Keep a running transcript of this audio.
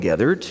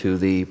Together to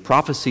the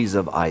prophecies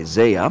of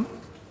Isaiah.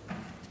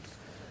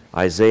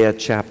 Isaiah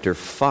chapter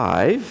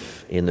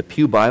 5 in the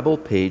Pew Bible,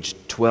 page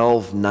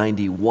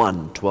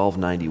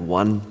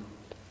 1291.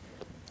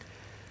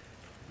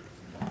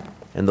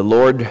 And the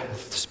Lord,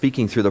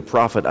 speaking through the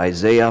prophet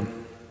Isaiah,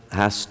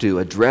 has to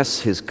address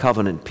his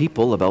covenant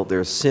people about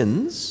their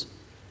sins.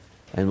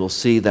 And we'll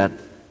see that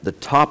the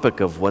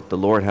topic of what the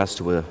Lord has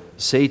to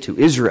say to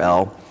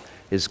Israel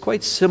is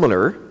quite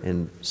similar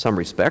in some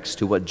respects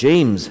to what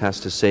James has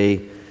to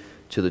say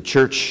to the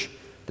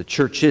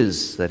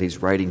churches that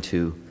he's writing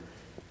to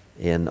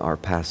in our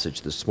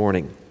passage this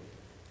morning,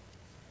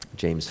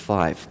 James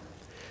 5.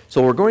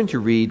 So we're going to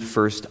read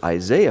first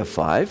Isaiah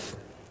 5,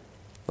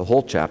 the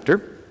whole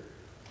chapter.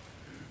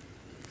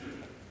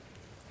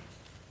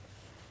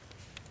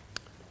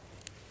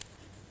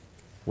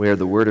 Where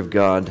the Word of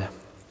God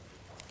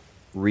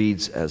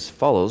reads as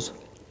follows.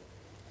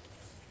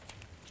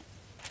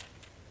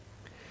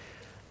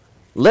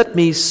 Let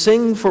me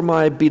sing for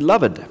my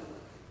beloved,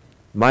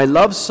 my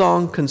love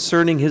song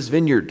concerning his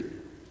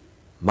vineyard.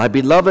 My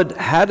beloved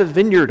had a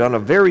vineyard on a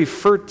very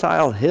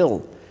fertile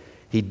hill.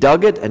 He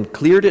dug it and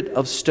cleared it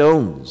of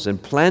stones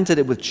and planted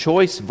it with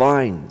choice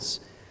vines.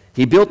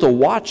 He built a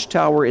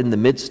watchtower in the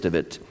midst of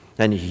it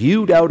and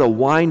hewed out a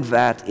wine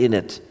vat in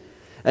it.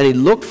 And he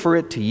looked for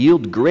it to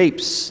yield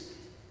grapes,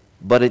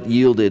 but it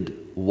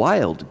yielded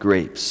wild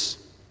grapes.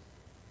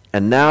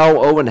 And now,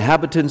 O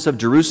inhabitants of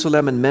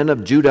Jerusalem and men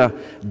of Judah,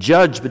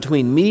 judge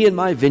between me and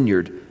my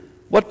vineyard.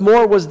 What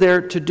more was there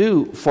to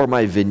do for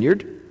my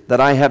vineyard that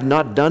I have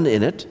not done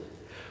in it?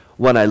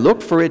 When I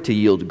looked for it to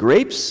yield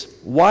grapes,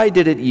 why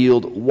did it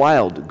yield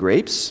wild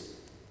grapes?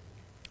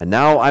 And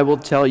now I will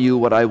tell you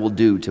what I will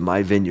do to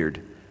my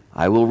vineyard.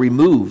 I will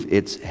remove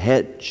its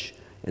hedge,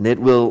 and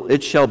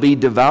it shall be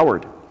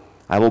devoured.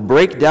 I will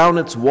break down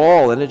its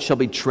wall, and it shall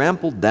be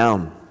trampled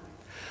down.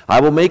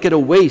 I will make it a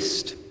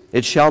waste.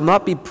 It shall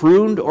not be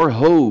pruned or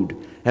hoed,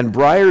 and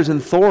briars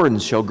and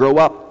thorns shall grow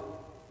up.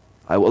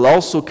 I will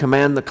also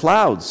command the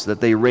clouds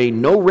that they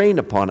rain no rain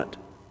upon it.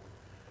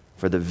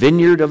 For the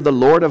vineyard of the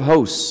Lord of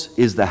hosts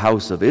is the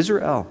house of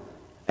Israel,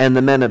 and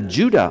the men of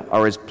Judah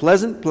are his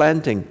pleasant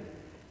planting.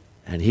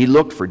 And he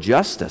looked for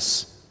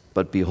justice,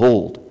 but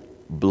behold,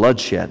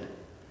 bloodshed.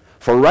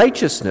 For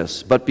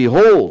righteousness, but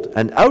behold,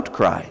 an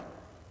outcry.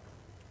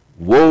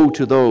 Woe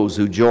to those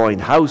who join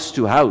house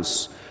to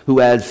house, who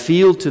add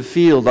field to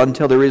field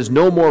until there is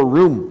no more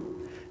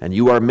room, and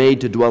you are made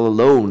to dwell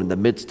alone in the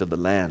midst of the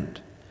land.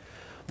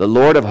 The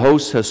Lord of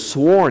hosts has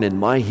sworn in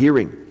my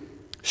hearing,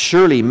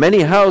 surely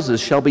many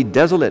houses shall be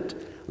desolate,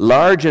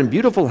 large and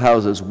beautiful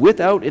houses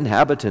without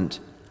inhabitant.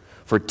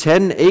 For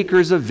 10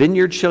 acres of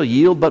vineyard shall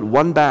yield but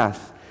one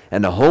bath,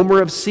 and a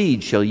homer of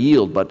seed shall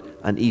yield but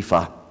an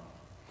ephah.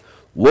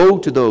 Woe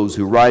to those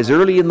who rise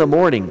early in the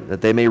morning,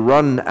 that they may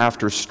run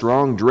after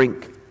strong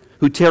drink,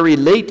 who tarry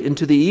late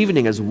into the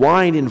evening as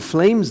wine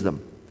inflames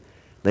them.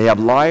 They have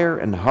lyre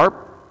and harp,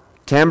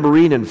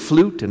 tambourine and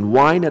flute and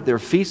wine at their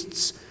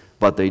feasts,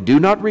 but they do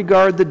not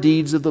regard the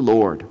deeds of the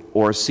Lord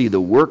or see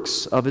the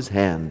works of his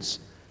hands.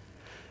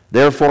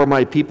 Therefore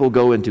my people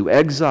go into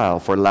exile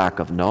for lack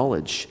of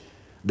knowledge.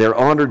 Their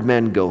honored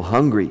men go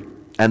hungry,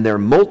 and their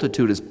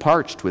multitude is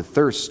parched with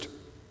thirst.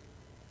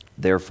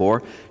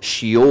 Therefore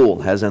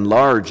Sheol has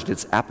enlarged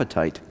its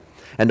appetite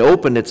and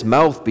opened its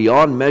mouth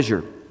beyond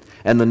measure.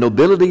 And the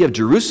nobility of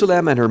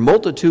Jerusalem and her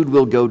multitude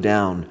will go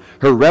down,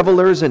 her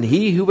revelers and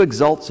he who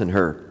exalts in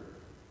her.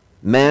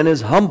 Man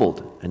is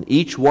humbled, and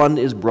each one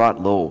is brought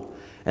low,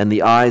 and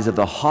the eyes of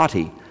the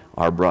haughty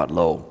are brought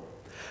low.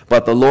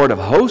 But the Lord of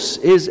hosts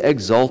is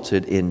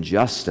exalted in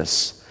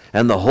justice,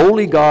 and the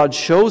holy God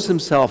shows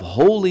himself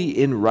holy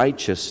in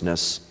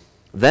righteousness.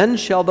 Then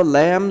shall the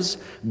lambs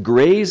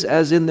graze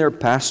as in their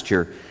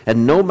pasture,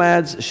 and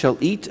nomads shall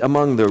eat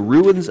among the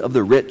ruins of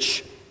the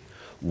rich.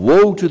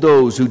 Woe to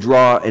those who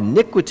draw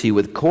iniquity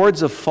with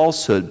cords of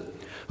falsehood,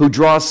 who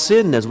draw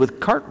sin as with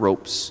cart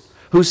ropes,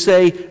 who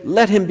say,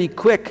 let him be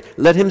quick,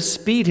 let him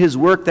speed his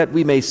work that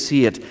we may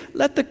see it.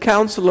 Let the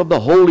counsel of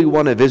the Holy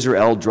One of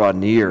Israel draw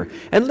near,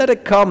 and let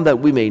it come that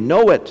we may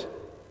know it.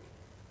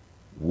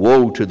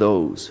 Woe to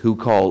those who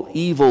call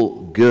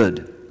evil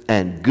good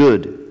and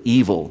good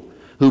evil,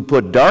 who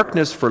put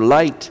darkness for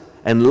light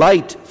and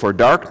light for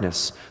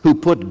darkness, who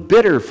put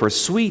bitter for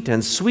sweet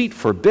and sweet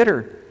for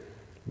bitter.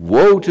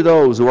 Woe to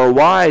those who are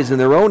wise in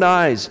their own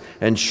eyes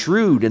and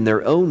shrewd in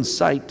their own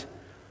sight.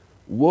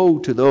 Woe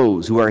to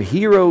those who are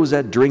heroes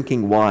at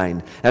drinking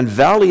wine and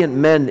valiant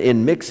men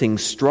in mixing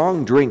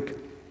strong drink,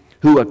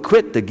 who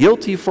acquit the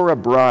guilty for a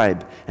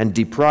bribe and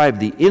deprive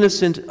the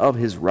innocent of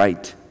his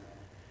right.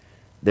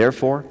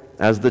 Therefore,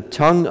 as the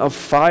tongue of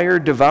fire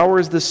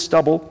devours the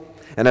stubble,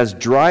 and as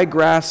dry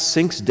grass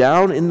sinks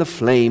down in the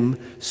flame,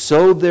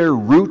 so their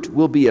root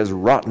will be as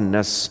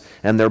rottenness,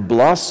 and their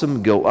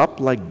blossom go up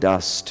like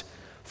dust.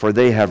 For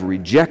they have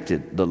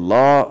rejected the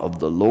law of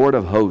the Lord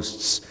of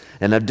hosts,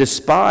 and have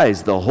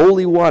despised the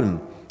Holy One,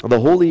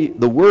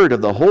 the word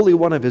of the Holy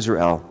One of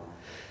Israel.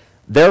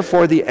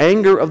 Therefore the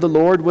anger of the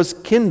Lord was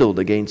kindled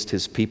against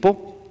his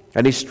people,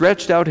 And he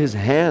stretched out his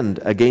hand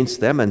against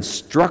them and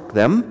struck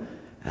them,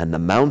 and the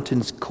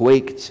mountains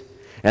quaked,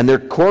 and their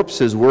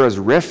corpses were as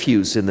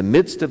refuse in the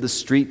midst of the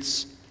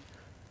streets.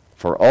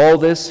 For all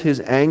this his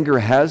anger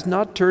has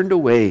not turned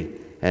away,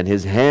 and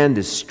his hand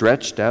is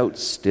stretched out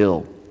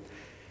still.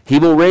 He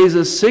will raise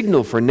a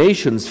signal for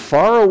nations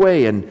far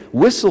away and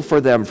whistle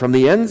for them from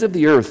the ends of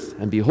the earth.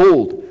 And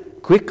behold,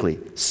 quickly,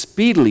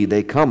 speedily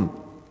they come.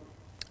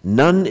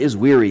 None is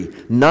weary,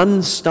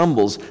 none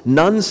stumbles,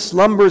 none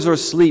slumbers or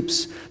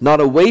sleeps.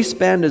 Not a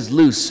waistband is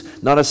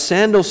loose, not a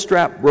sandal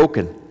strap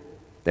broken.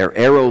 Their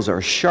arrows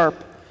are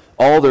sharp,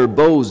 all their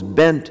bows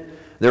bent.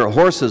 Their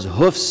horses'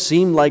 hoofs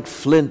seem like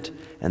flint,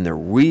 and their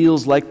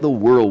wheels like the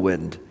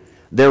whirlwind.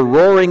 Their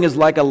roaring is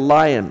like a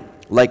lion.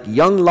 Like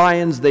young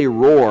lions they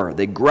roar,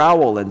 they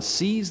growl and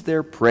seize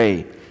their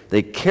prey.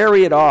 They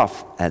carry it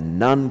off, and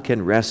none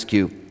can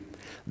rescue.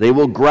 They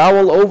will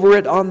growl over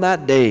it on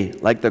that day,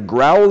 like the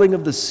growling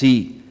of the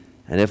sea.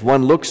 And if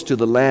one looks to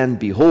the land,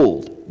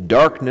 behold,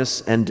 darkness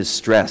and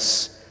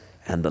distress,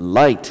 and the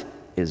light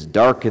is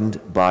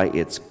darkened by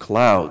its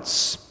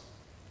clouds.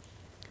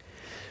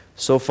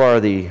 So far,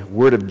 the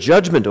word of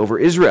judgment over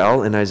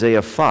Israel in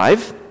Isaiah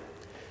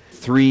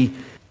 5:3.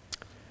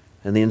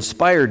 And the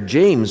inspired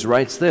James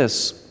writes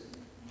this: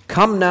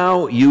 "Come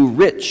now, you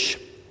rich,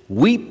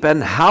 weep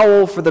and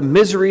howl for the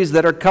miseries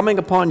that are coming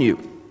upon you.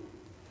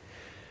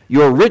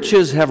 Your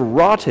riches have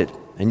rotted,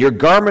 and your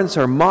garments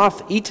are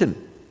moth-eaten.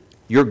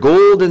 Your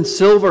gold and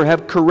silver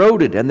have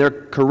corroded, and their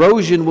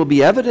corrosion will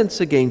be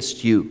evidence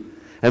against you,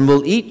 and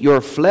will eat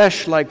your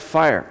flesh like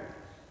fire.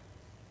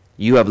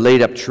 You have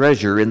laid up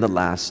treasure in the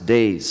last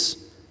days.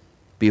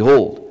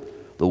 Behold,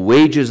 the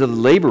wages of the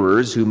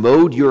laborers who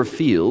mowed your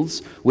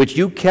fields, which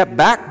you kept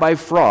back by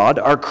fraud,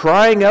 are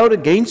crying out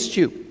against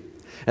you.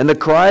 And the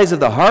cries of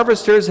the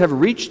harvesters have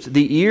reached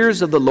the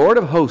ears of the Lord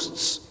of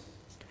hosts.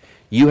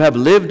 You have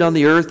lived on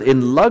the earth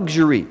in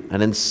luxury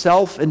and in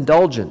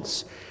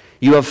self-indulgence.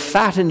 You have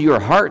fattened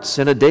your hearts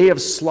in a day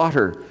of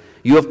slaughter.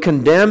 You have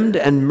condemned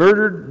and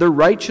murdered the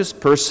righteous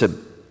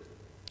person.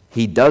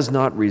 He does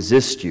not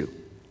resist you.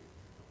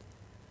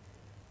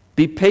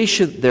 Be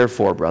patient,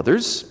 therefore,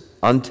 brothers,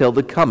 until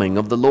the coming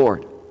of the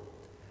Lord.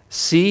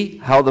 See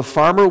how the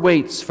farmer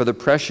waits for the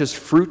precious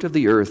fruit of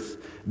the earth,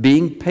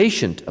 being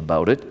patient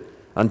about it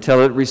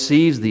until it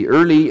receives the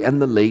early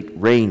and the late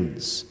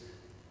rains.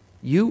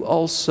 You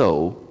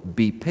also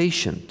be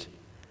patient.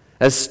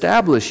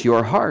 Establish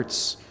your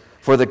hearts,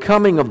 for the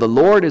coming of the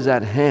Lord is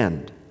at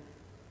hand.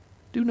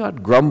 Do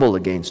not grumble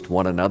against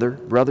one another,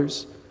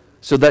 brothers,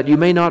 so that you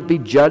may not be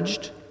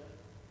judged.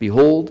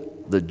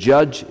 Behold, the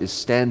judge is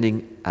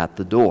standing at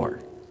the door.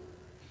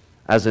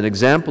 As an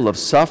example of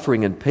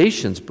suffering and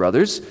patience,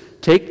 brothers,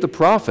 take the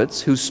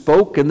prophets who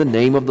spoke in the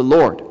name of the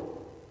Lord.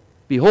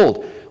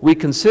 Behold, we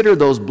consider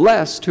those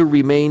blessed who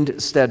remained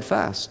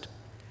steadfast.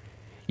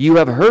 You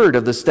have heard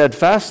of the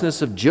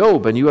steadfastness of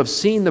Job, and you have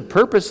seen the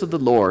purpose of the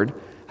Lord,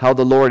 how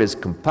the Lord is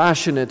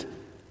compassionate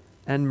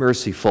and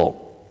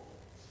merciful."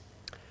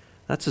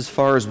 That's as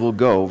far as we'll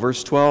go.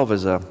 Verse 12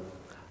 is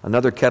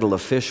another kettle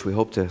of fish. We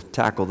hope to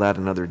tackle that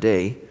another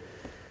day.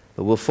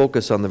 But we'll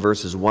focus on the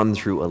verses 1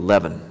 through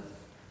 11.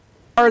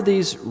 Are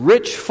these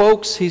rich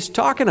folks he's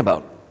talking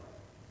about?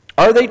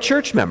 Are they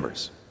church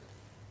members?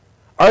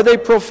 Are they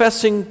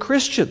professing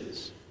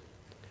Christians?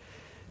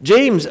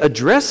 James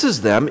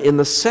addresses them in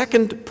the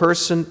second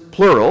person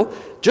plural,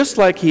 just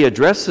like he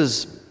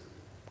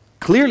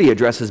clearly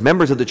addresses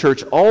members of the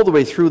church all the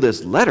way through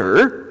this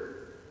letter.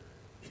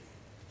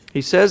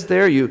 He says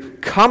there, "You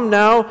come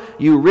now,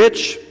 you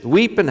rich,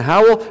 weep and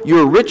howl.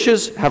 Your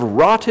riches have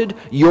rotted.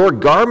 Your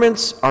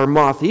garments are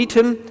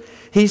moth-eaten."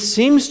 He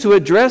seems to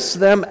address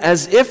them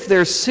as if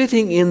they're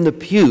sitting in the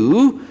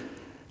pew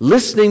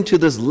listening to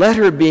this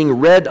letter being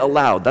read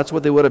aloud. That's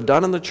what they would have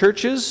done in the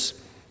churches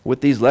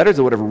with these letters.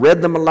 They would have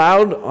read them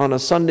aloud on a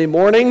Sunday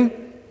morning.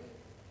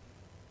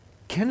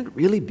 Can it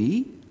really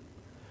be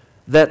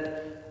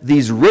that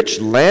these rich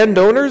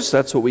landowners,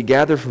 that's what we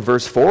gather from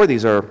verse 4,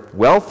 these are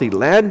wealthy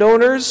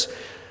landowners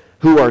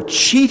who are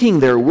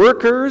cheating their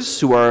workers,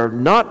 who are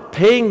not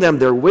paying them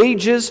their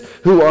wages,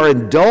 who are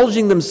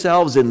indulging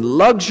themselves in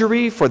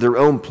luxury for their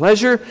own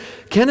pleasure?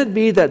 Can it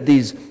be that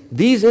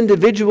these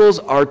individuals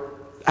are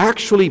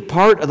actually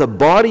part of the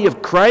body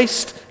of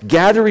Christ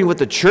gathering with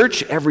the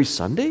church every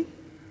Sunday?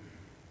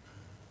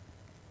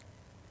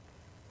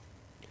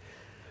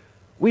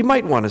 We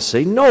might want to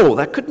say, no,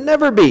 that could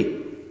never be.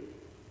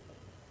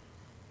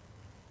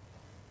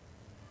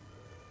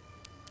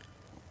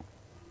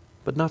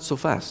 But not so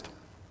fast.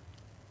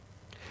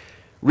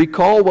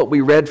 Recall what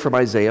we read from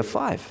Isaiah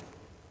 5.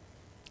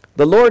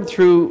 The Lord,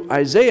 through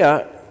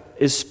Isaiah,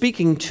 is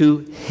speaking to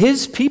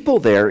his people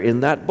there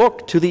in that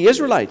book, to the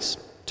Israelites,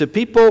 to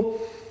people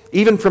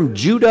even from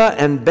Judah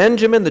and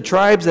Benjamin, the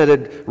tribes that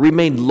had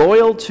remained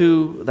loyal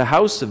to the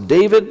house of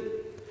David.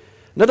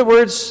 In other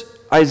words,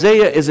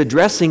 Isaiah is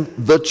addressing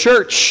the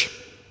church,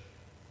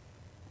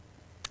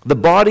 the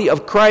body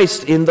of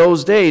Christ in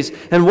those days.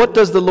 And what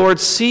does the Lord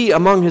see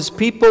among his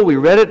people? We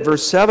read it,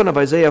 verse 7 of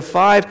Isaiah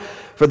 5.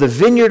 "For the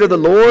vineyard of the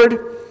Lord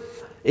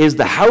is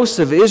the house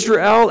of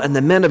Israel, and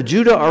the men of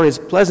Judah are his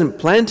pleasant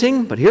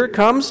planting. But here it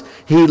comes.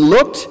 He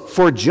looked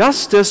for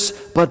justice,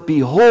 but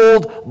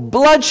behold,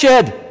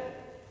 bloodshed.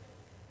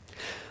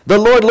 The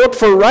Lord looked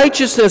for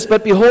righteousness,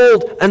 but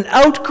behold, an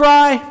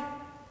outcry.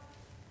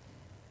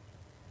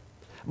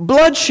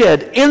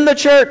 Bloodshed in the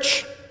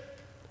church.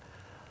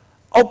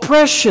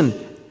 Oppression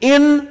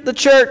in the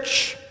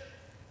church.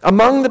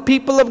 Among the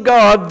people of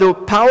God, the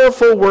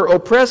powerful were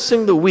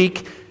oppressing the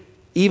weak,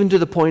 even to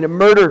the point of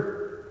murder.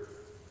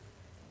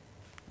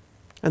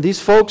 And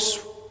these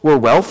folks were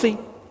wealthy.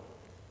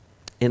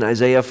 In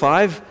Isaiah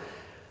 5,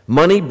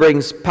 money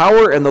brings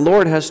power, and the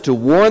Lord has to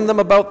warn them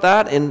about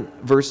that. In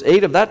verse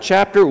 8 of that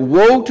chapter,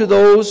 woe to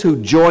those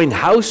who join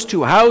house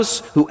to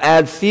house, who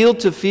add field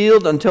to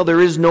field until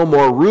there is no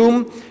more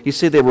room. You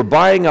see, they were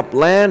buying up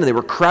land, and they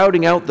were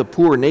crowding out the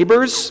poor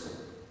neighbors.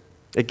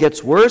 It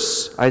gets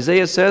worse.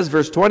 Isaiah says,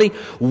 verse 20,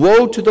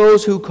 woe to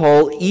those who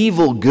call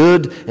evil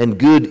good and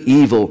good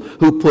evil,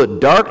 who put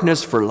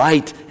darkness for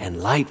light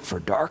and light for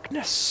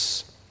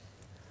darkness.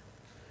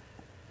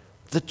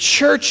 The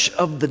church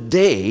of the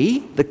day,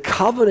 the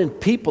covenant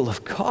people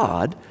of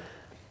God,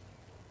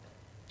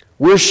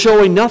 were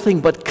showing nothing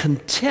but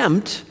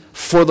contempt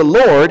for the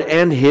Lord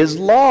and his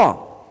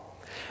law,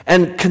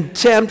 and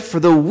contempt for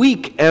the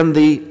weak and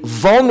the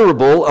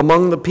vulnerable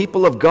among the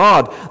people of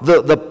God.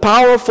 The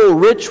powerful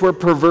rich were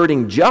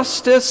perverting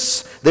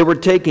justice. They were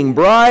taking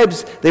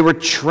bribes. They were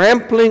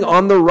trampling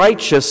on the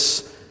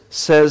righteous,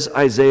 says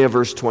Isaiah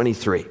verse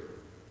 23.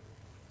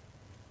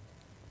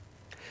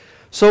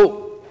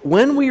 So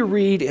when we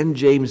read in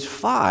James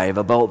 5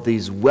 about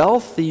these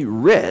wealthy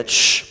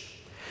rich,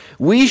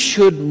 we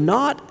should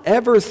not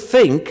ever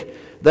think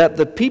that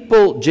the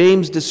people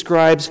James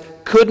describes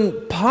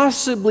couldn't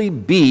possibly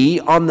be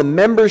on the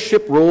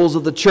membership rolls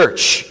of the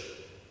church.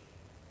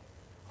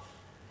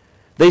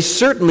 They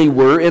certainly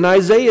were in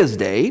Isaiah's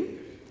day,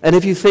 and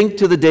if you think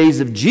to the days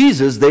of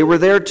Jesus, they were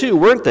there too,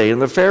 weren't they?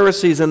 And the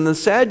Pharisees and the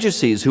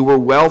Sadducees, who were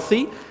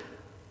wealthy,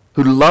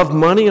 who loved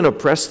money and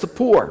oppressed the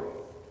poor.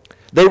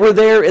 They were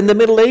there in the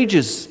Middle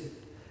Ages,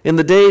 in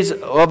the days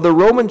of the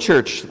Roman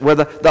church, where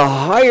the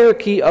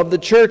hierarchy of the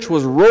church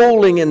was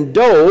rolling in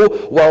dough,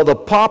 while the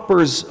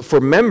paupers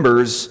for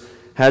members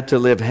had to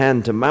live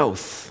hand to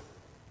mouth.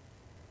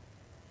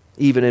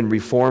 Even in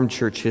Reformed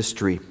church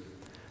history,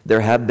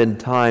 there have been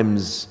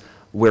times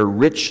where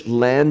rich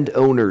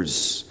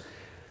landowners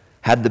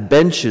had the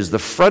benches, the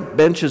front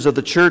benches of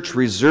the church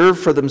reserved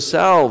for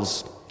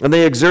themselves, and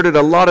they exerted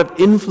a lot of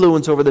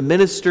influence over the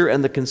minister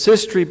and the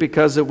consistory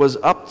because it was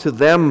up to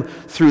them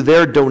through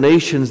their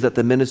donations that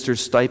the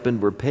minister's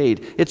stipend were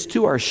paid. It's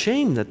to our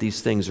shame that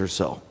these things are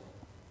so.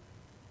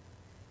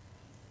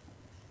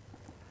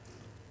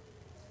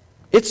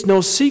 It's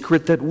no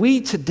secret that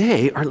we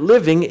today are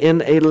living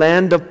in a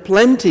land of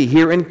plenty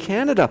here in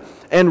Canada.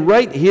 And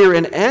right here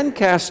in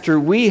Ancaster,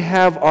 we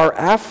have our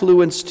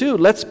affluence too,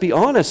 let's be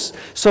honest.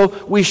 So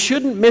we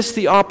shouldn't miss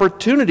the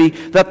opportunity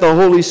that the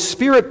Holy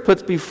Spirit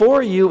puts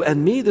before you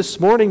and me this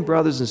morning,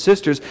 brothers and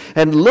sisters,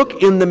 and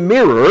look in the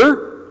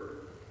mirror.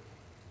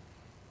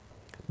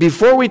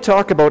 Before we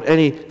talk about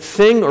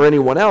anything or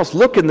anyone else,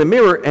 look in the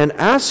mirror and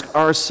ask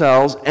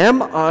ourselves,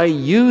 am I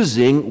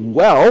using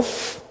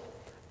wealth,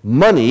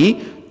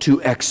 money,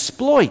 to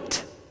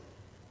exploit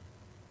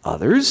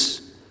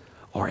others,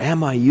 or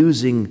am I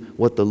using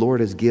what the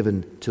Lord has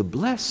given to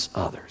bless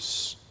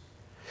others?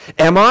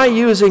 Am I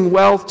using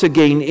wealth to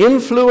gain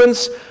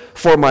influence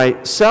for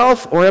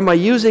myself, or am I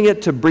using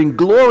it to bring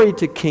glory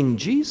to King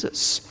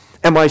Jesus?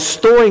 Am I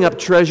storing up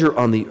treasure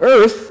on the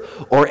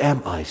earth, or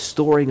am I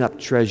storing up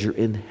treasure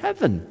in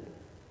heaven,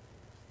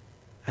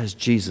 as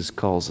Jesus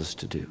calls us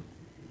to do?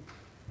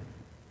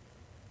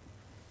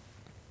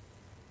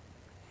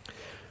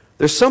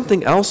 There's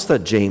something else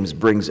that James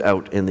brings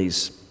out in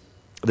this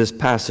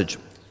passage.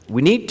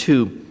 We need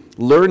to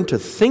learn to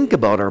think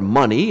about our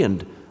money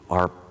and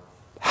our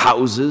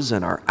houses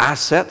and our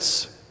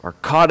assets, our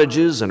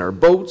cottages and our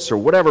boats or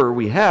whatever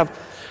we have.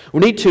 We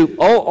need to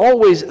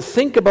always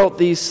think about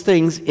these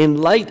things in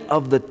light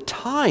of the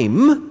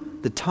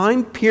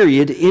time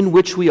period in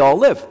which we all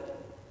live.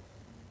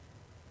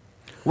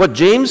 What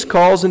James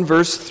calls in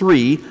verse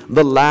 3,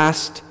 the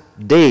last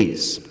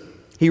days.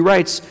 He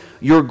writes,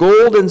 your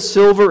gold and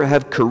silver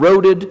have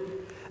corroded,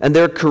 and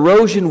their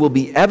corrosion will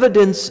be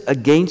evidence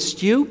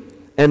against you,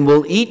 and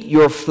will eat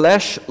your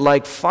flesh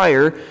like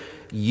fire.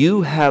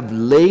 You have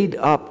laid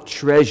up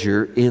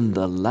treasure in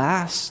the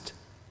last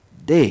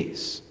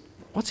days.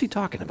 What's he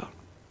talking about?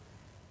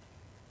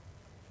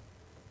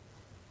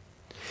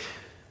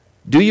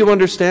 Do you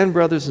understand,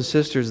 brothers and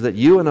sisters, that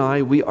you and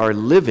I, we are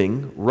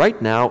living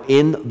right now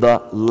in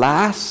the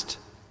last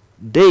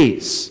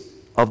days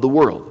of the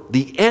world?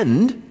 The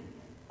end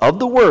of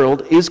the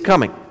world is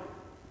coming.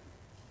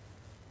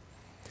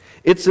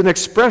 It's an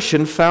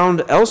expression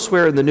found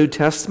elsewhere in the New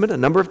Testament a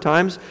number of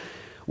times,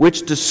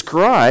 which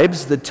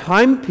describes the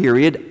time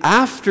period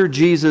after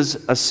Jesus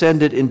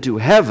ascended into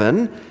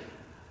heaven,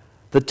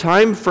 the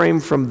time frame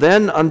from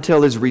then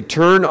until his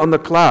return on the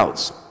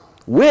clouds,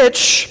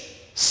 which,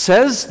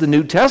 says the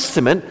New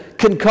Testament,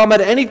 can come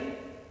at any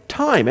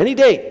time, any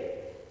day.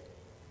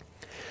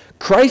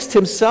 Christ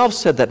himself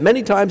said that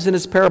many times in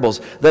his parables,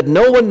 that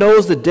no one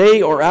knows the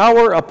day or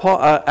hour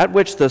at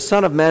which the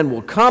Son of Man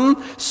will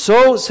come.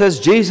 So, says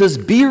Jesus,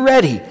 be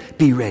ready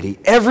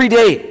every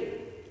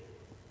day.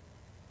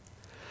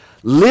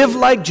 Live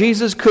like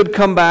Jesus could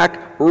come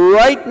back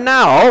right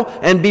now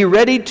and be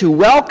ready to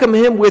welcome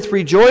him with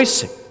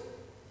rejoicing.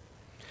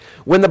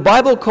 When the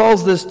Bible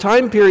calls this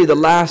time period the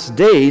last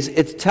days,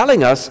 it's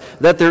telling us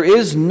that there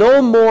is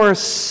no more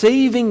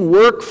saving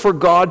work for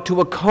God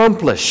to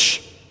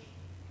accomplish.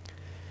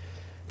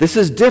 This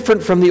is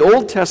different from the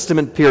Old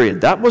Testament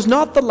period. That was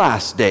not the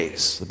last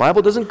days. The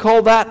Bible doesn't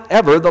call that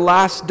ever the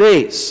last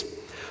days.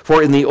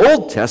 For in the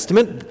Old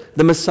Testament,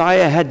 the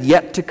Messiah had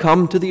yet to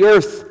come to the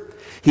earth.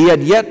 He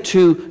had yet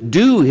to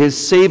do his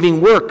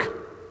saving work.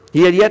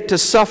 He had yet to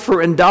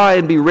suffer and die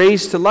and be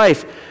raised to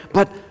life.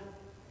 But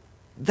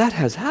that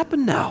has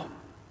happened now.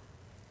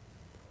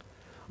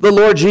 The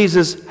Lord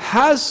Jesus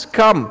has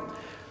come.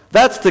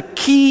 That's the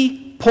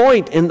key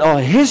point in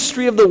the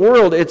history of the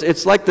world.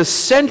 It's like the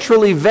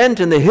central event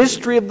in the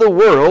history of the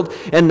world.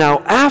 And now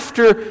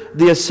after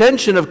the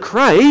ascension of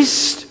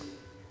Christ,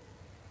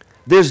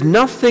 there's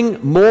nothing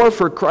more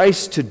for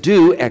Christ to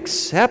do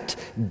except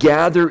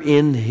gather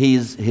in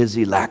his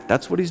elect.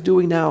 That's what he's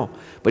doing now.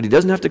 But he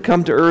doesn't have to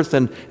come to earth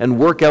and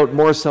work out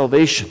more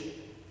salvation.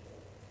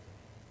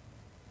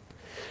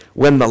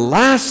 When the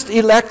last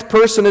elect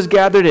person is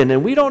gathered in,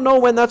 and we don't know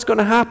when that's going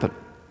to happen,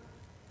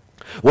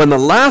 when the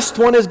last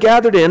one is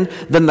gathered in,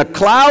 then the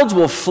clouds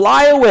will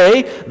fly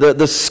away,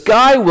 the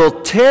sky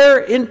will tear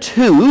in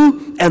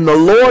two, and the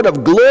Lord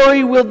of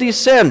glory will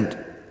descend.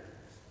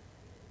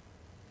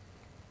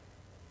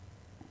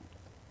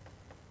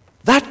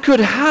 That could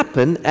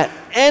happen at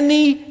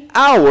any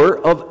hour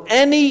of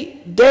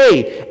any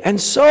day. And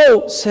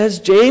so, says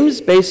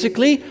James,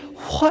 basically,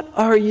 what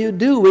are you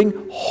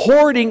doing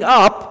hoarding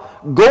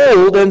up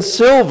gold and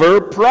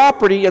silver,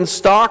 property and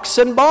stocks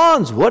and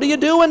bonds? What are you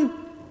doing?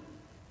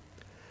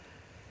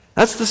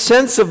 That's the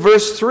sense of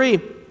verse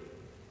 3.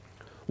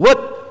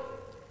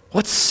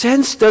 What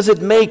sense does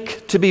it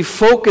make to be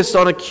focused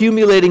on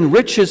accumulating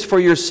riches for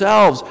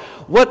yourselves?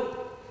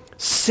 What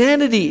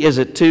sanity is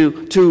it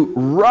to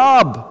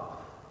rob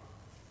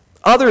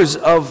others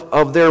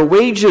of their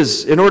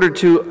wages in order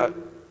to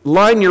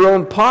line your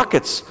own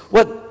pockets?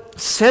 What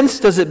sense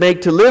does it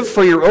make to live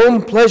for your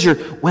own pleasure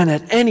when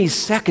at any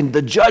second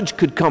the judge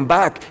could come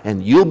back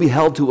and you'll be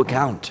held to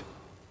account?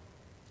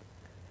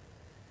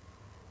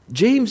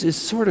 James is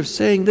sort of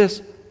saying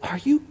this, are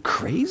you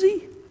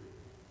crazy?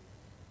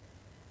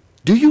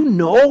 Do you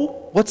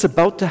know what's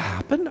about to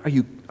happen?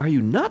 Are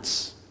you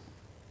nuts?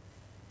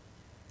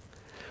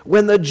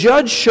 When the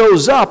judge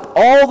shows up,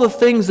 all the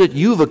things that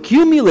you've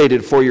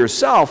accumulated for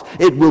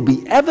yourself, it will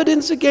be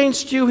evidence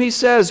against you, he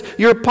says.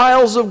 Your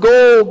piles of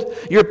gold,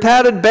 your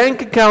padded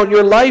bank account,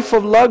 your life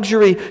of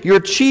luxury, your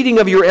cheating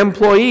of your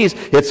employees,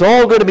 it's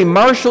all going to be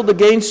marshaled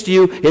against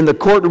you in the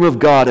courtroom of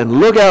God. And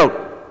look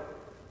out.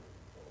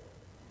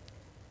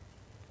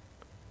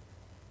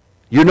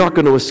 You're not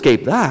going to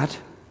escape that.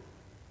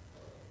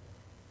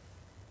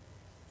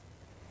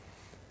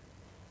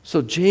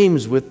 So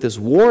James, with this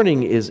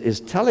warning,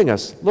 is telling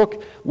us,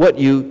 look, what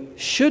you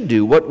should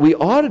do, what we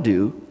ought to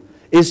do,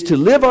 is to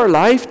live our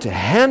life, to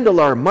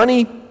handle our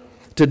money,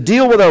 to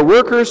deal with our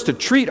workers, to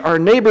treat our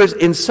neighbors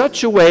in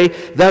such a way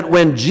that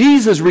when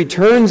Jesus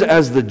returns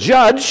as the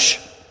judge,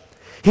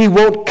 he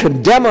won't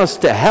condemn us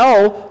to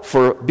hell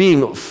for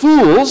being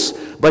fools,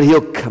 but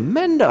he'll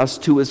commend us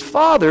to his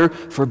Father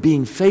for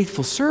being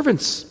faithful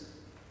servants.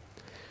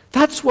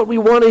 That's what we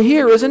want to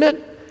hear, isn't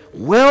it?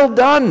 Well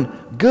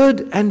done,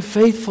 good and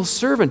faithful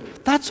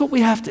servant. That's what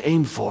we have to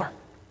aim for.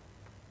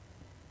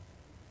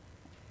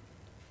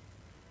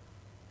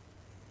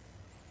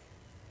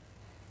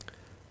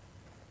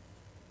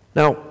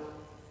 Now,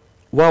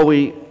 while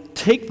we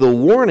take the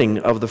warning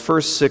of the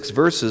first 6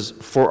 verses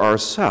for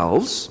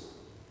ourselves,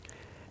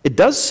 it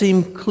does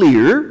seem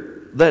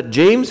clear that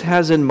James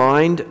has in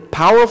mind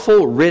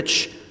powerful,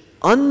 rich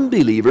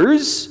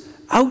unbelievers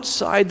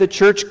outside the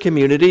church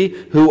community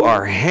who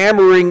are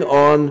hammering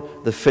on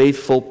the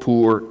faithful,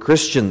 poor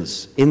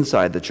Christians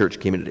inside the church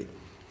community.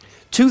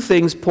 2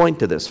 things point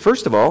to this.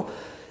 First of all,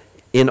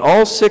 in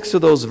all 6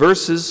 of those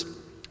verses,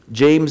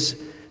 James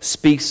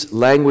speaks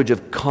language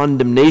of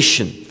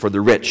condemnation for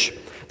the rich.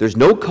 There's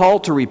no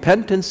call to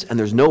repentance and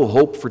there's no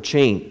hope for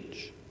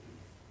change.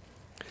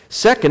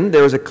 Second,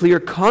 there is a clear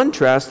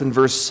contrast in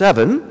verse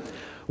 7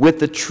 with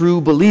the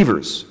true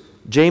believers.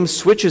 James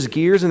switches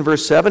gears in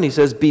verse 7. He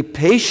says, "Be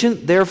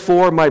patient,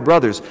 therefore, my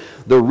brothers."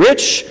 The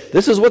rich,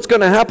 this is what's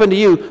going to happen to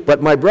you,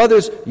 but my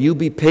brothers, you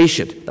be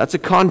patient. That's a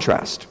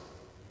contrast.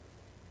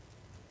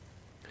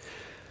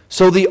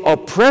 So the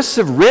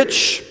oppressive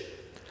rich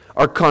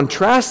are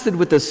contrasted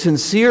with the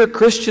sincere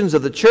Christians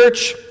of the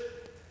church.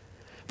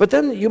 But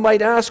then you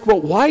might ask,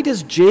 well, why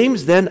does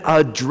James then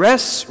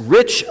address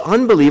rich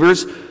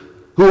unbelievers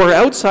who are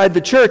outside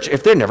the church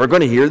if they're never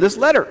going to hear this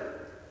letter?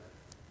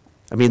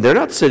 I mean, they're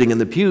not sitting in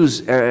the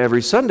pews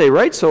every Sunday,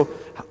 right? So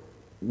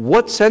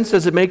what sense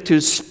does it make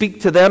to speak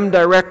to them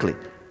directly?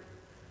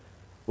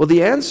 Well,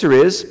 the answer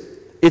is,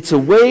 it's a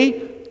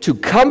way to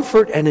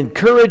comfort and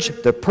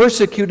encourage the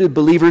persecuted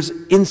believers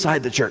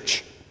inside the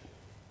church.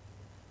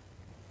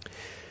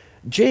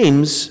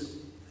 James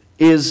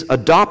is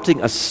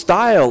adopting a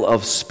style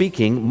of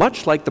speaking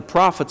much like the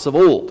prophets of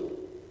old.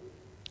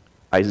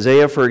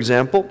 Isaiah, for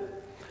example,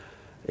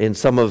 in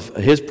some of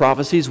his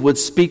prophecies, would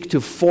speak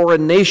to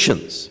foreign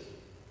nations.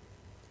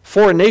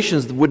 Foreign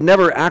nations would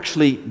never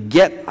actually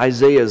get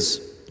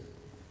Isaiah's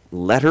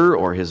letter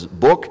or his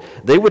book.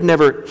 They would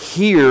never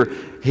hear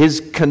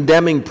his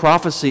condemning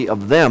prophecy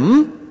of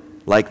them,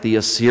 like the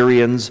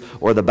Assyrians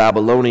or the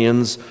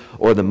Babylonians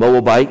or the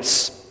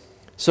Moabites.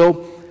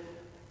 So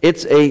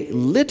it's a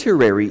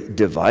literary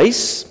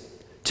device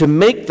to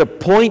make the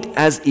point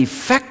as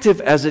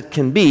effective as it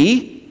can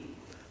be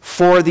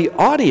for the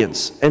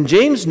audience. And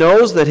James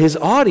knows that his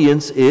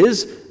audience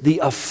is the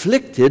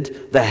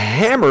afflicted, the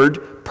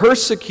hammered,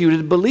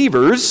 persecuted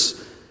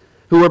believers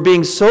who are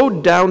being so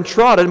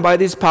downtrodden by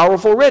these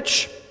powerful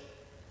rich.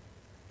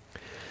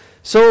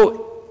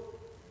 So,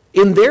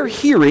 in their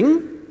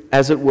hearing,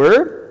 as it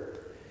were,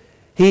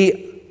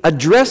 he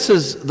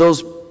addresses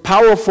those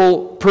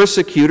powerful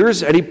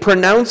persecutors and he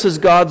pronounces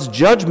God's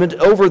judgment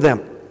over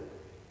them.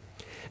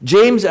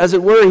 James, as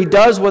it were, he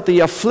does what the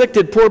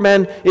afflicted poor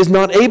man is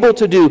not able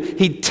to do.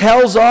 He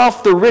tells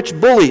off the rich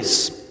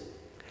bullies,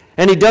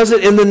 and he does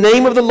it in the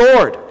name of the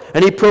Lord.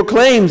 And he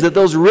proclaims that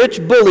those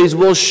rich bullies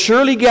will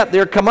surely get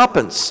their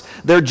comeuppance,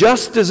 their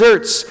just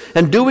deserts,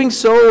 and doing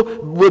so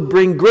will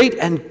bring great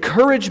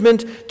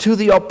encouragement to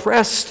the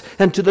oppressed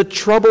and to the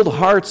troubled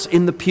hearts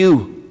in the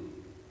pew.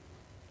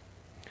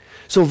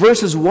 So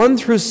verses 1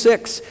 through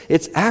 6,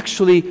 it's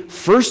actually,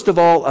 first of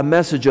all, a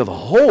message of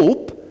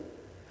hope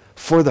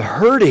for the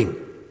hurting,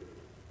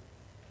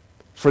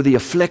 for the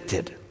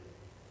afflicted.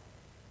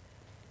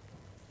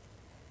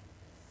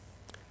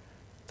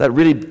 That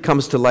really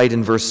comes to light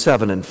in verse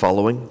 7 and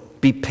following.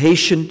 Be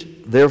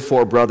patient,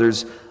 therefore,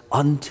 brothers,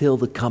 until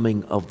the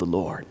coming of the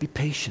Lord. Be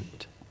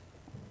patient.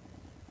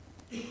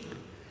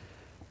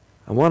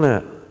 I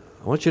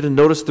want you to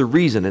notice the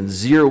reason and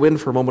zero in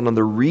for a moment on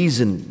the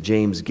reason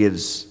James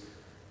gives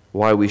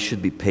why we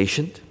should be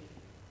patient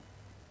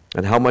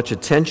and how much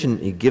attention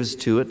he gives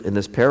to it in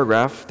this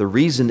paragraph. The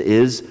reason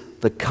is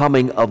the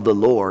coming of the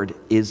Lord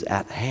is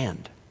at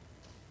hand.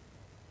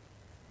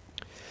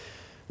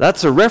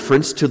 That's a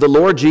reference to the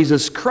Lord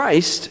Jesus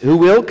Christ, who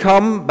will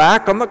come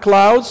back on the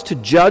clouds to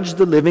judge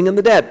the living and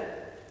the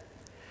dead.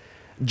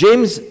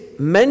 James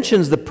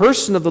mentions the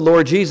person of the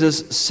Lord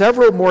Jesus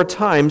several more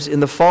times in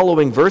the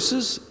following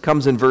verses.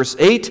 Comes in verse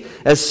 8,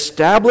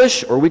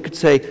 establish, or we could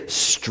say,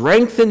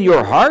 strengthen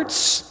your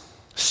hearts.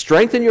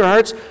 Strengthen your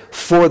hearts,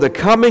 for the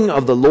coming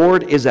of the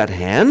Lord is at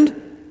hand.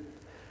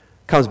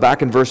 Comes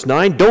back in verse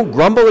 9, don't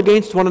grumble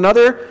against one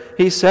another.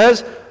 He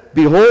says,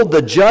 behold,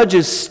 the judge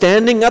is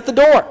standing at the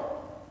door.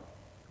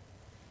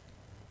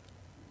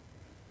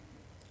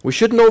 We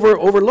shouldn't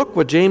overlook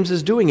what James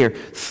is doing here.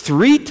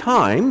 3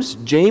 times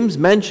James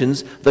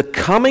mentions the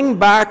coming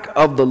back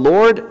of the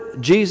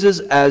Lord Jesus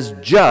as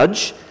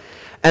judge.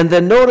 And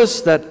then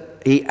notice that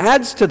he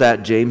adds to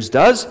that, James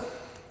does,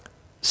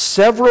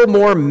 several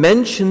more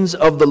mentions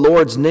of the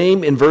Lord's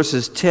name in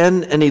verses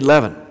 10 and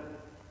 11.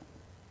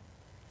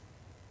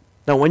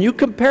 Now, when you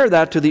compare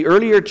that to the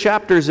earlier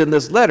chapters in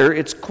this letter,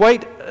 it's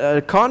quite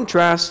a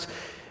contrast.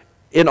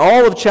 In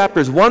all of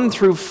chapters 1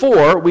 through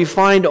 4, we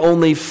find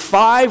only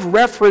 5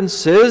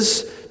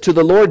 references to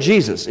the Lord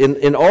Jesus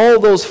in all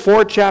those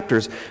 4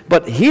 chapters.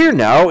 But here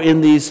now,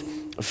 in these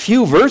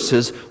few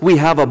verses, we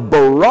have a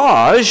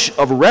barrage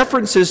of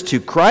references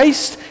to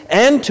Christ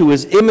and to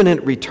his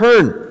imminent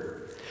return.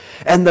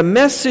 And the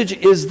message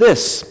is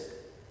this.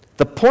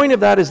 The point of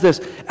that is this.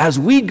 As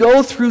we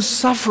go through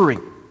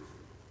suffering,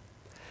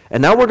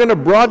 and now we're going to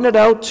broaden it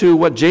out to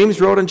what James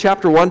wrote in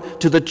chapter 1,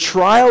 to the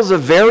trials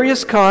of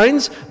various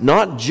kinds,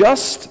 not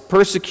just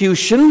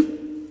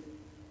persecution.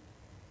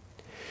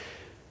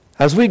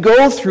 As we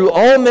go through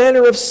all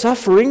manner of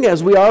suffering,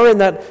 as we are in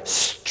that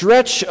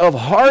stretch of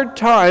hard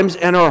times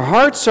and our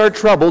hearts are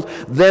troubled,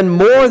 then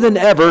more than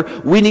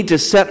ever we need to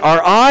set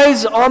our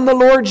eyes on the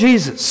Lord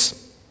Jesus.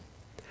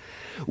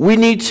 We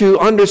need to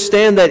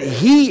understand that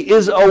he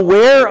is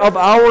aware of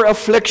our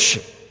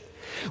affliction.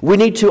 We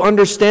need to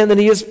understand that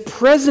he is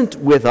present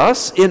with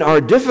us in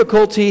our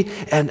difficulty,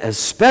 and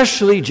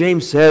especially,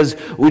 James says,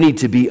 we need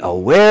to be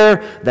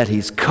aware that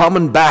he's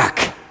coming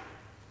back.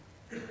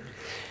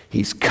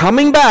 He's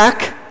coming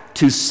back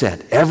to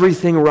set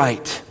everything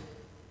right.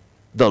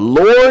 The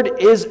Lord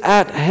is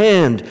at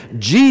hand.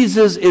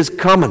 Jesus is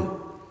coming.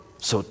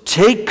 So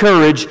take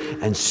courage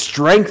and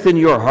strengthen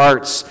your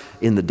hearts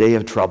in the day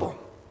of trouble.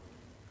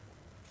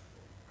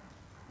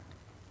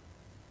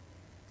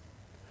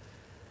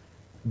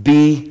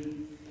 Be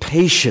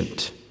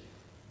patient,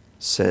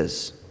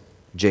 says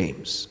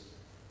James.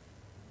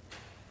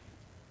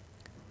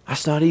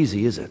 That's not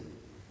easy, is it?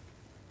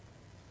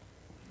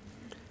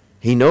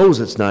 He knows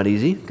it's not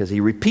easy because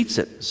he repeats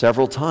it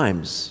several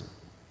times.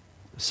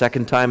 a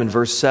second time in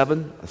verse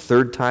 7, a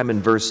third time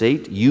in verse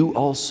 8, you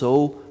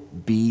also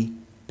be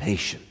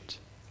patient.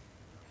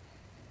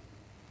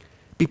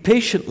 Be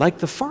patient like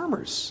the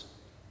farmers,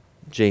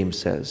 James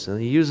says. And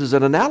he uses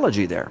an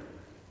analogy there.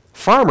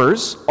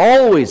 Farmers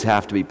always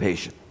have to be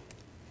patient.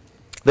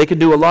 They can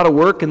do a lot of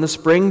work in the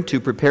spring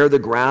to prepare the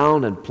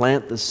ground and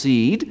plant the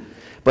seed,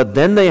 but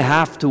then they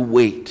have to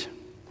wait.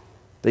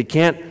 They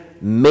can't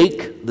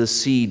make the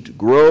seed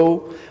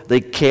grow.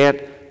 They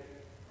can't,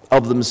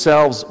 of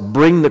themselves,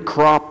 bring the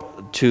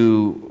crop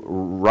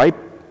to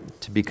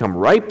become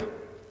ripe.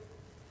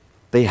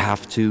 They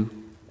have to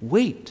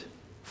wait,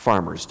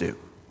 farmers do.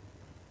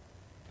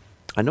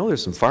 I know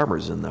there's some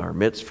farmers in our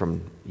midst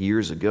from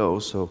years ago,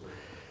 so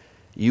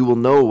you will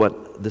know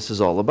what this is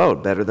all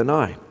about better than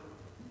I.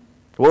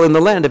 Well, in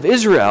the land of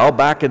Israel,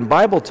 back in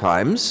Bible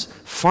times,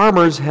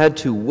 farmers had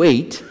to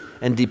wait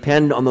and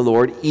depend on the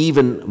Lord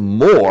even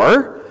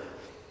more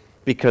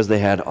because they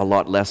had a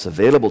lot less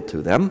available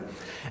to them.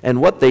 And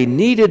what they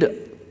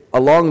needed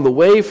along the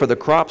way for the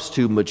crops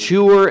to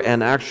mature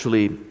and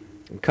actually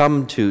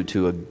come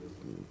to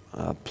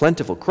a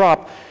plentiful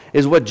crop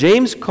is what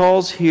James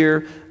calls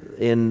here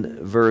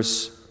in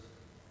verse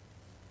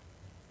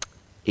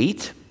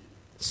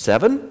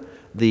 7,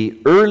 the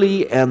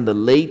early and the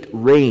late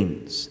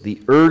rains.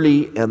 The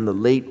early and the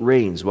late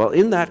rains. Well,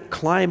 in that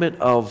climate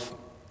of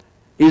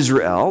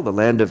Israel, the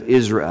land of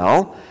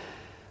Israel,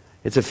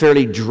 it's a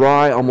fairly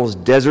dry,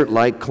 almost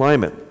desert-like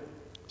climate.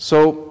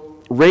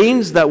 So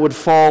rains that would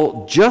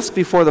fall just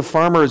before the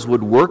farmers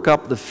would work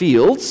up the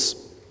fields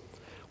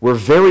were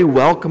very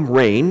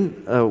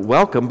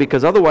welcome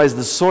because otherwise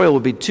the soil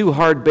would be too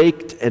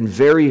hard-baked and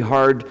very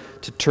hard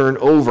to turn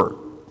over.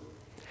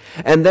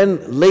 And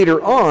then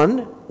later on,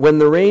 when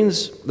the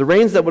rains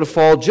that would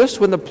fall just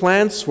when the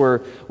plants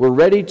were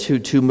ready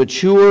to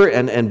mature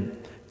and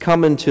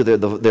come into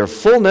their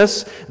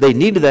fullness, they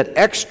needed that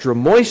extra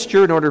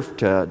moisture in order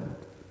to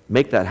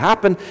make that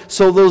happen.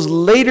 So those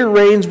later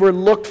rains were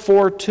looked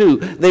for too.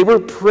 They were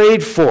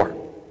prayed for.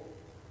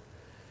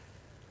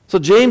 So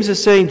James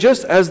is saying,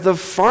 just as the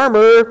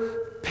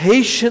farmer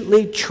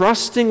patiently,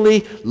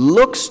 trustingly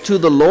looks to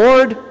the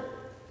Lord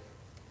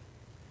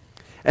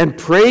and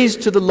prays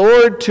to the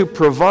Lord to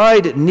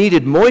provide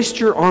needed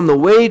moisture on the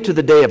way to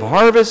the day of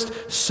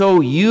harvest, so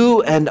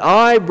you and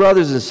I,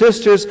 brothers and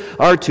sisters,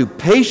 are to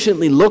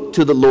patiently look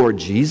to the Lord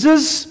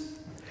Jesus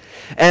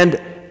and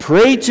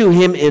pray to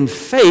Him in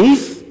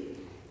faith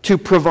to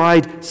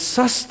provide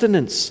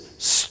sustenance,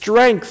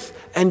 strength,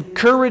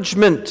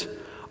 encouragement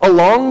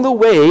along the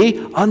way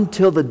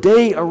until the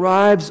day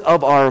arrives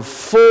of our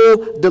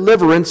full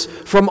deliverance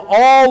from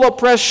all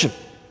oppression,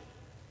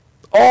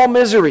 all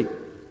misery.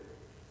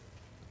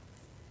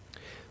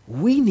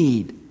 We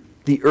need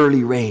the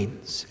early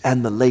rains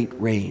and the late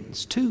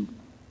rains too.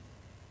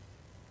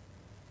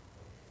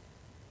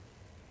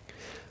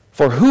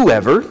 For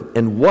whoever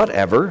and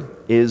whatever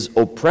is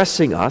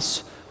oppressing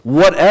us,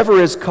 whatever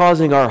is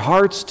causing our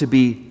hearts to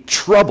be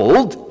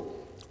troubled,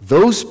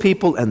 those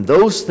people and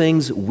those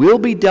things will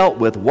be dealt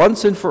with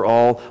once and for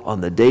all on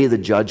the day the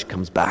judge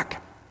comes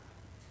back.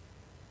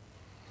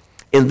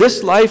 In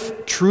this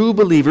life, true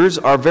believers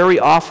are very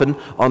often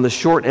on the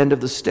short end of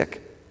the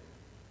stick,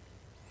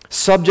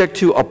 subject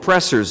to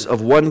oppressors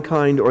of one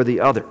kind or the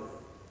other.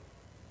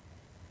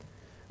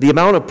 The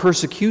amount of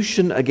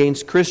persecution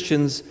against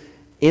Christians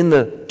in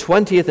the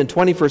 20th and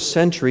 21st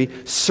century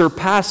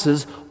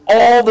surpasses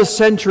all the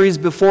centuries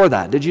before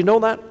that. Did you know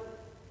that?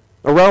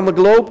 Around the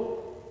globe,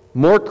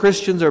 more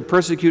Christians are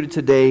persecuted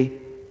today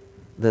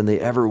than they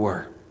ever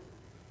were.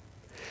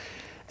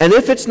 And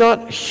if it's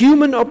not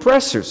human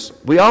oppressors,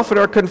 we often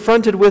are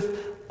confronted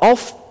with all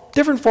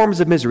different forms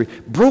of misery,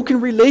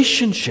 broken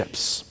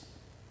relationships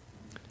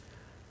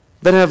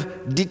that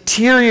have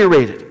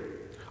deteriorated,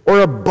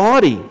 or a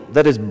body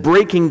that is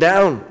breaking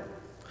down,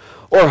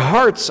 or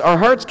hearts. Our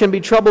hearts can be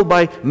troubled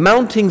by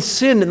mounting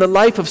sin in the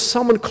life of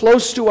someone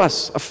close to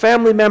us, a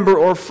family member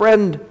or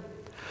friend,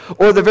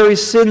 or the very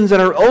sins in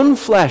our own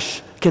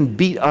flesh can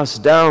beat us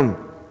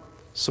down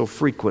so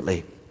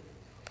frequently.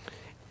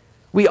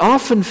 We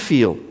often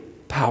feel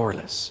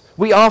powerless.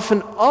 We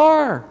often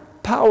are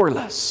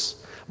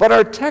powerless. But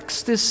our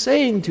text is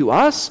saying to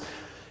us,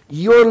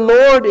 your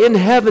Lord in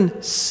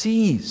heaven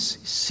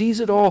sees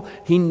it all.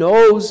 He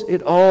knows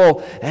it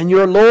all. And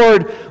your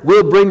Lord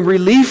will bring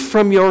relief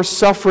from your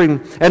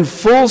suffering and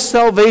full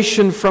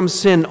salvation from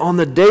sin on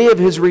the day of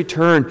His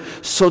return.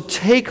 So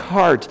take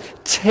heart,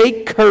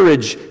 take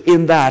courage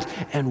in that,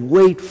 and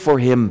wait for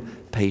Him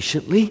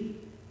patiently.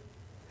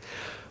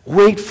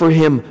 Wait for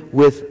Him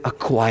with a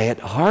quiet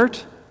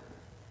heart.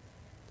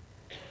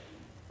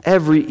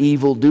 Every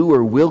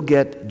evildoer will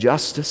get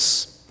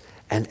justice.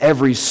 And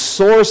every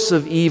source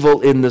of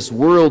evil in this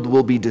world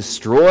will be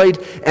destroyed,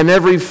 and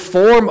every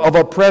form of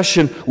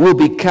oppression will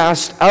be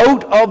cast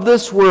out of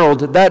this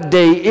world. That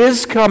day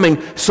is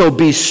coming, so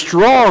be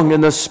strong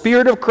in the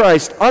Spirit of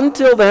Christ.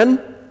 Until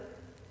then,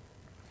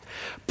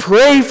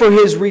 pray for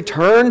His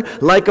return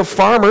like a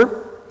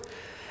farmer,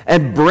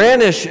 and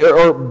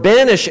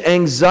banish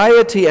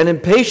anxiety and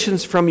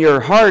impatience from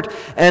your heart,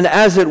 and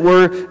as it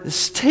were,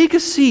 take a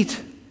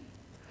seat.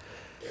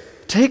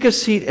 Take a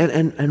seat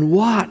and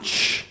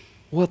watch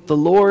what the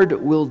Lord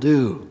will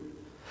do.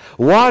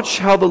 Watch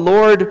how the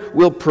Lord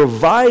will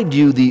provide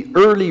you the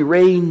early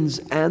rains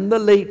and the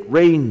late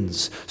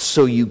rains,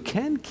 so you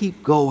can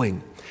keep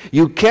going.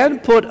 You can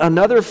put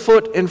another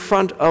foot in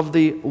front of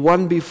the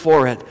one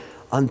before it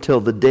until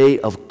the day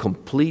of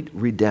complete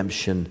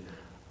redemption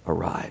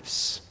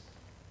arrives.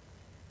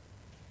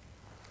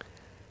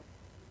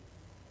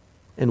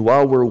 And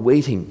while we're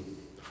waiting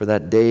for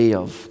that day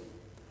of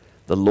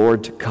the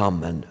Lord to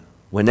come, and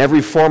when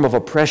every form of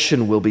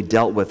oppression will be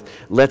dealt with,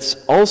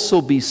 let's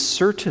also be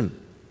certain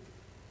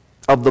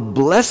of the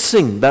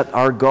blessing that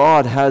our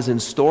God has in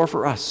store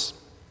for us.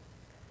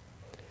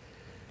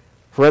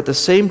 For at the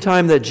same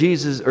time that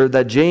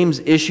James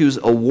issues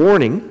a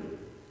warning,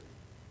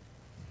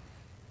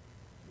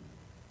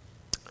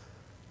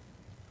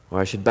 or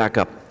I should back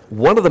up.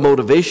 One of the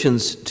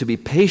motivations to be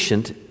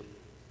patient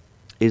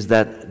is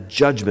that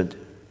judgment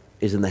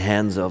is in the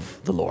hands of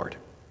the Lord.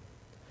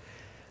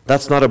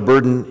 That's not a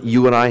burden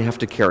you and I have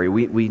to carry.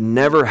 We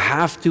never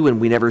have to, and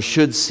we never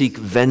should seek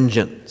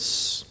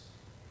vengeance.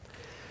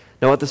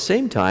 Now, at the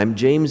same time,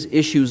 James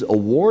issues a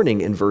warning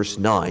in verse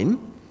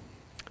 9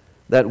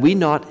 that we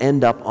not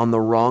end up on the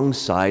wrong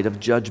side of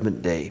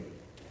Judgment Day.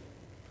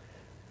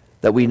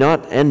 That we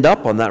not end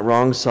up on that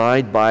wrong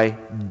side by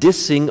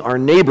dissing our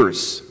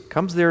neighbors.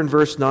 Comes there in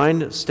verse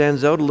 9, it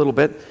stands out a little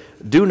bit.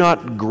 Do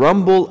not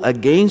grumble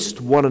against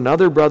one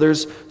another,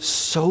 brothers,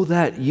 so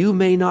that you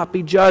may not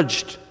be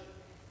judged.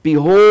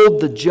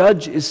 Behold, the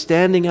judge is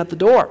standing at the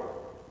door.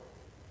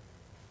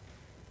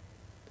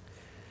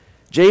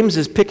 James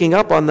is picking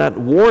up on that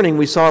warning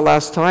we saw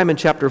last time in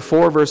chapter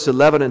 4, verse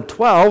 11 and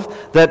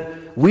 12,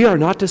 that we are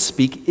not to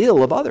speak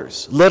ill of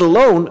others, let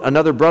alone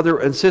another brother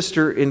and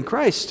sister in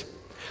Christ.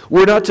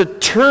 We're not to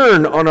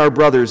turn on our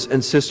brothers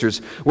and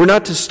sisters. We're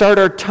not to start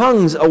our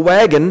tongues a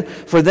wagon,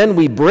 for then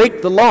we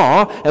break the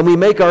law and we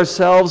make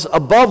ourselves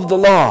above the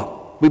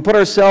law. We put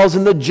ourselves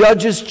in the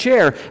judge's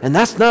chair, and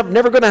that's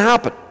never going to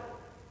happen.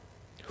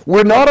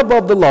 We're not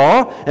above the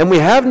law, and we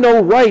have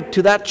no right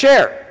to that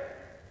chair.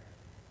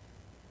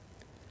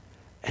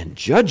 And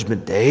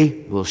Judgment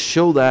Day will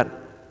show that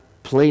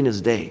plain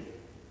as day.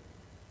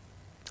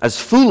 As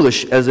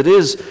foolish as it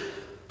is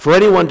for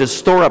anyone to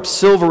store up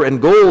silver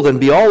and gold and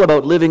be all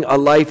about living a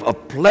life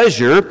of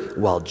pleasure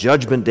while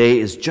Judgment Day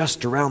is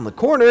just around the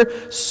corner,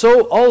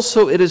 so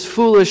also it is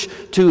foolish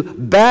to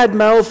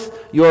badmouth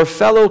your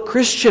fellow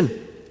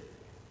Christian.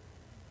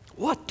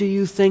 What do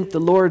you think the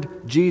Lord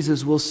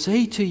Jesus will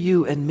say to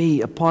you and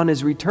me upon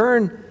his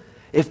return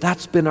if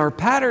that's been our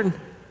pattern?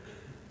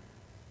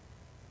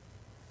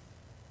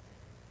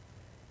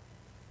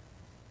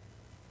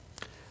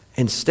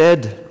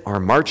 Instead, our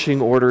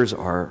marching orders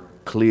are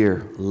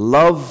clear.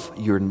 Love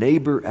your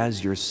neighbor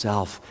as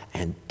yourself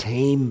and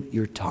tame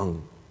your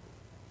tongue.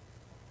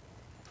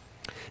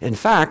 In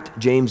fact,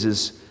 James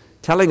is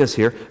telling us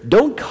here,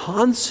 don't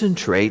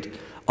concentrate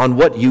on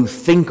what you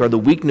think are the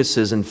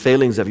weaknesses and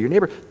failings of your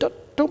neighbor.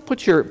 Don't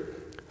put your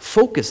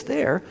focus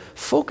there.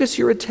 Focus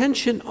your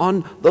attention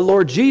on the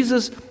Lord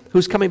Jesus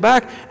who's coming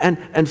back,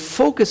 and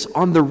focus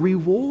on the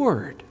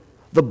reward,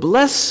 the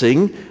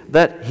blessing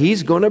that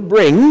he's going to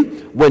bring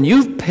when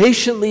you've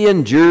patiently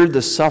endured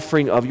the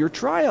suffering of your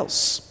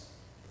trials.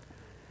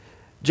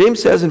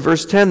 James says in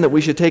verse 10 that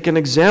we should take an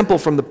example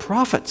from the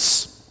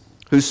prophets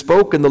who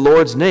spoke in the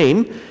Lord's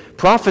name,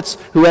 prophets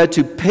who had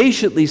to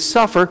patiently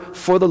suffer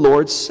for the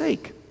Lord's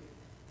sake.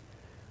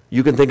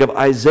 You can think of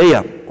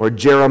Isaiah or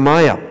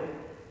Jeremiah,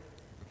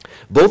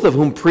 both of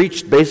whom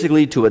preached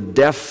basically to a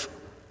deaf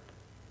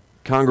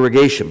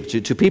congregation,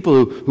 to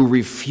people who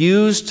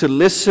refused to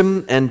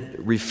listen and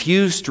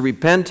refused to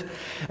repent.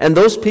 And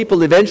those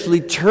people eventually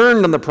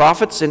turned on the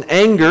prophets in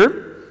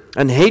anger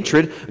and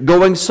hatred,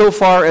 going so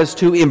far as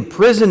to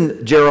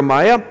imprison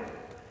Jeremiah.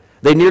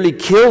 They nearly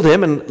killed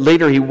him, and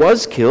later he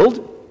was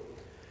killed.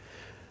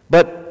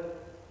 But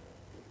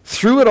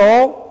through it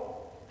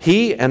all,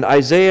 he and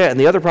Isaiah and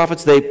the other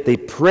prophets, they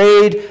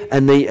prayed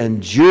and they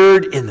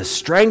endured in the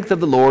strength of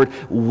the Lord,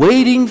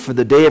 waiting for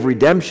the day of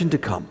redemption to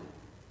come.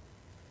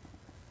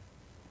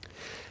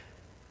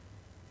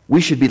 We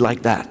should be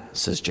like that,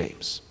 says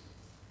James.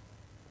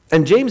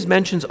 And James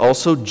mentions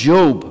also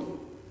Job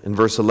in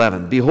verse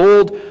 11.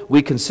 Behold,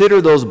 we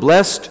consider those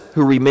blessed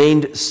who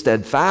remained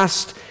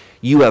steadfast.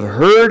 You have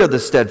heard of the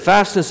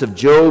steadfastness of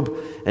Job,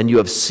 and you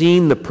have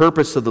seen the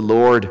purpose of the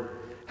Lord,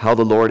 how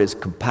the Lord is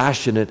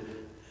compassionate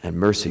and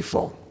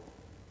merciful.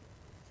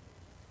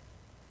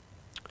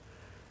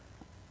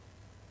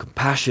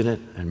 Compassionate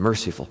and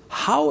merciful.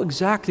 How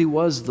exactly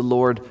was the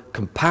Lord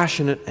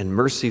compassionate and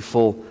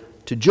merciful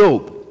to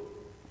Job?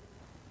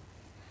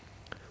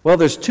 Well,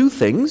 there's two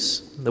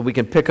things that we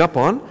can pick up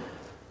on.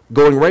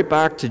 Going right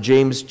back to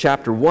James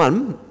chapter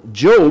 1,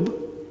 Job,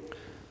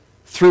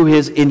 through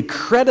his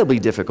incredibly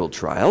difficult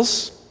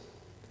trials,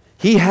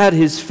 he had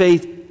his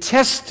faith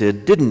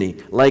tested, didn't he?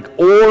 Like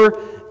ore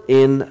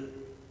in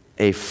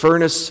a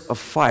furnace of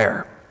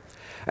fire.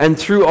 And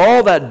through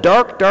all that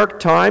dark, dark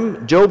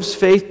time, Job's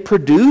faith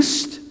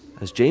produced,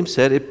 as James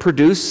said, it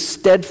produced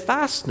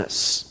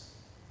steadfastness.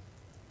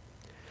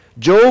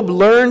 Job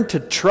learned to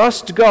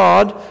trust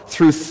God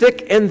through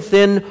thick and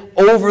thin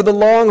over the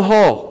long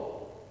haul.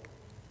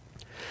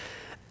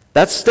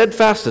 That's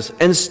steadfastness.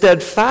 And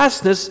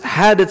steadfastness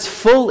had its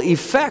full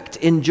effect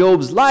in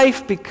Job's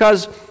life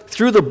because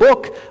through the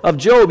book of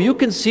Job, you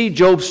can see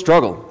Job's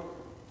struggle.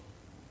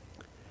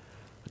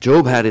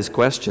 Job had his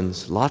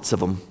questions, lots of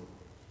them.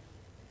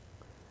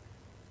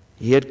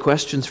 He had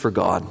questions for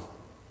God,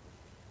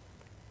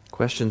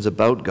 questions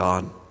about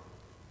God.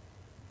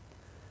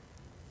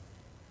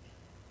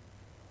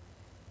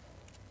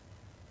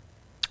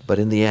 But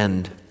in the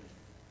end,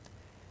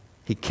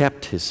 he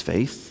kept his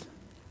faith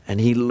and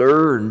he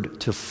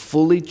learned to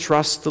fully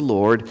trust the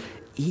Lord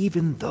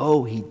even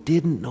though he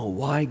didn't know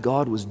why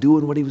God was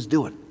doing what he was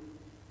doing.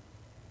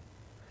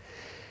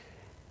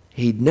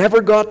 He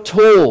never got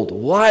told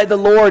why the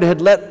Lord had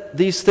let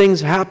these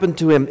things happen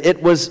to him.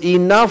 It was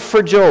enough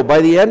for Job. By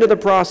the end of the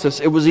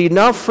process, it was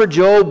enough for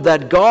Job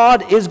that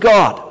God is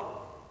God,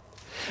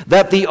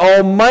 that the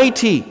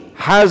Almighty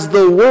has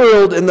the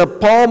world in the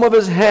palm of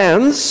his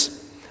hands,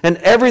 and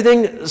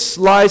everything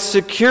lies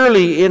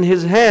securely in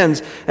his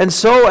hands. And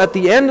so at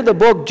the end of the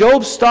book,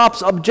 Job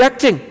stops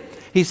objecting.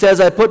 He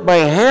says, I put my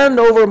hand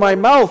over my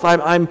mouth.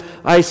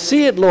 I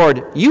see it,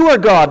 Lord. You are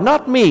God,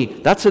 not me.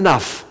 That's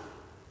enough.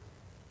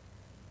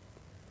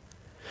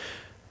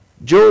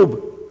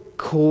 Job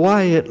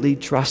quietly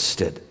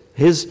trusted.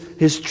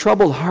 His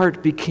troubled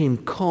heart became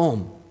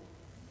calm,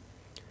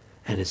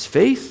 and his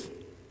faith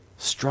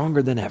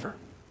stronger than ever.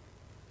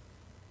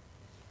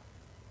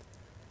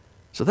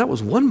 So that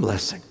was one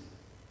blessing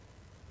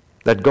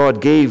that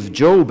God gave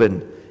Job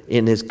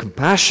in his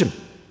compassion.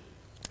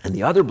 And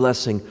the other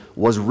blessing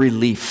was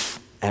relief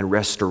and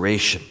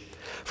restoration.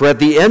 For at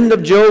the end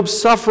of Job's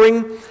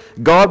suffering,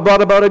 God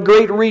brought about a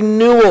great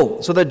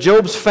renewal so that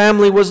Job's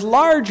family was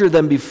larger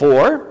than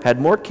before, had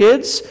more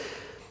kids.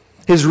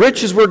 His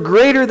riches were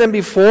greater than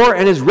before,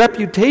 and his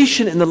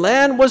reputation in the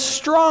land was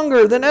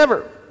stronger than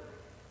ever.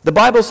 The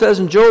Bible says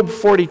in Job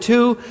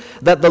 42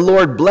 that the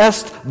Lord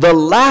blessed the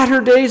latter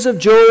days of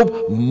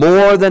Job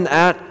more than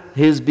at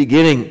his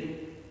beginning.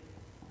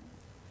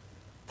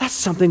 That's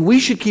something we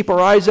should keep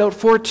our eyes out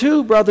for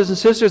too, brothers and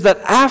sisters, that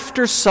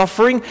after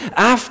suffering,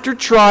 after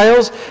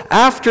trials,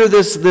 after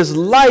this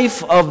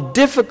life of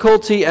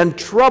difficulty and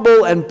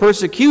trouble and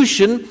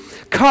persecution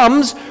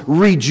comes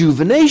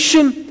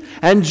rejuvenation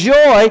and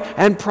joy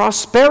and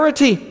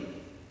prosperity.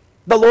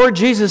 The Lord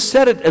Jesus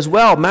said it as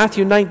well,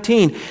 Matthew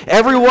 19.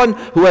 Everyone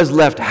who has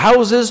left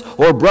houses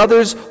or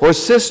brothers or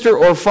sister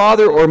or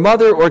father or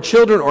mother or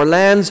children or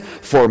lands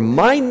for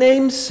my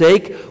name's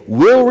sake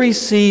will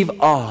receive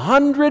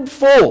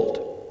 100-fold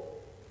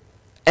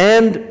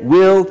and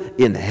will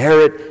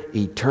inherit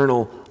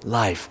eternal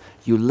life.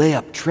 You lay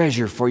up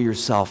treasure for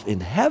yourself in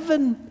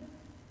heaven.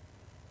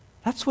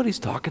 That's what he's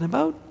talking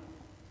about.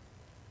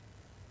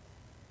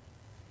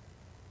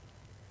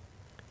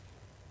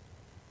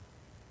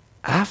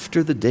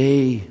 After the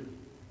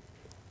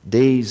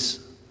days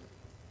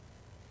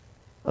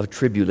of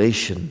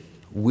tribulation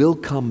will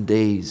come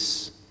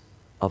days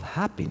of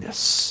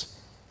happiness.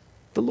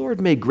 The Lord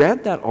may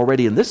grant that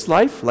already in this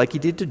life, like he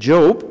did to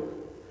Job,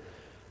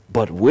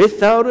 but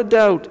without a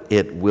doubt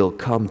it will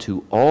come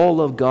to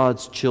all of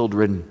God's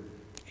children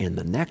in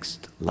the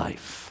next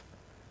life.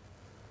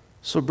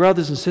 So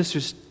brothers and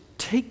sisters,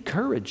 take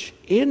courage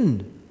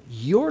in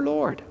your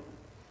Lord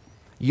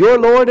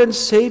and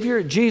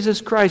Savior, Jesus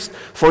Christ,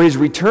 for his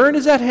return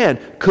is at hand,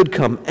 could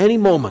come any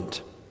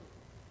moment.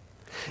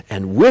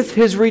 And with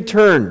his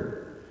return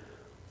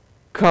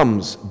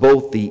comes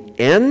both the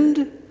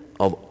end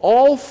of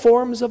all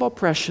forms of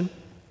oppression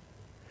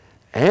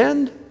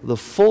and the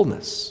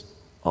fullness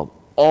of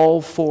all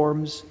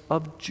forms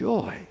of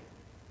joy.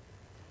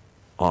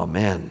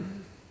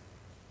 Amen.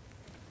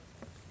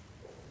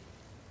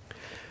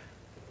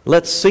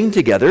 Let's sing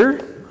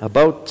together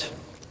about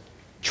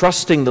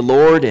trusting the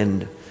Lord,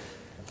 and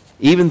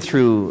even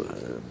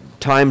through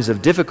times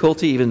of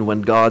difficulty, even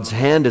when God's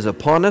hand is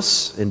upon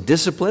us in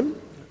discipline.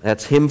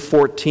 That's hymn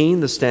 14,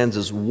 the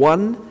stanzas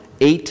 1,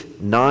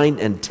 8, 9,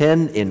 and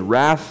 10 in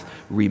wrath,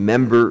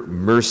 remember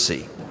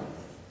mercy.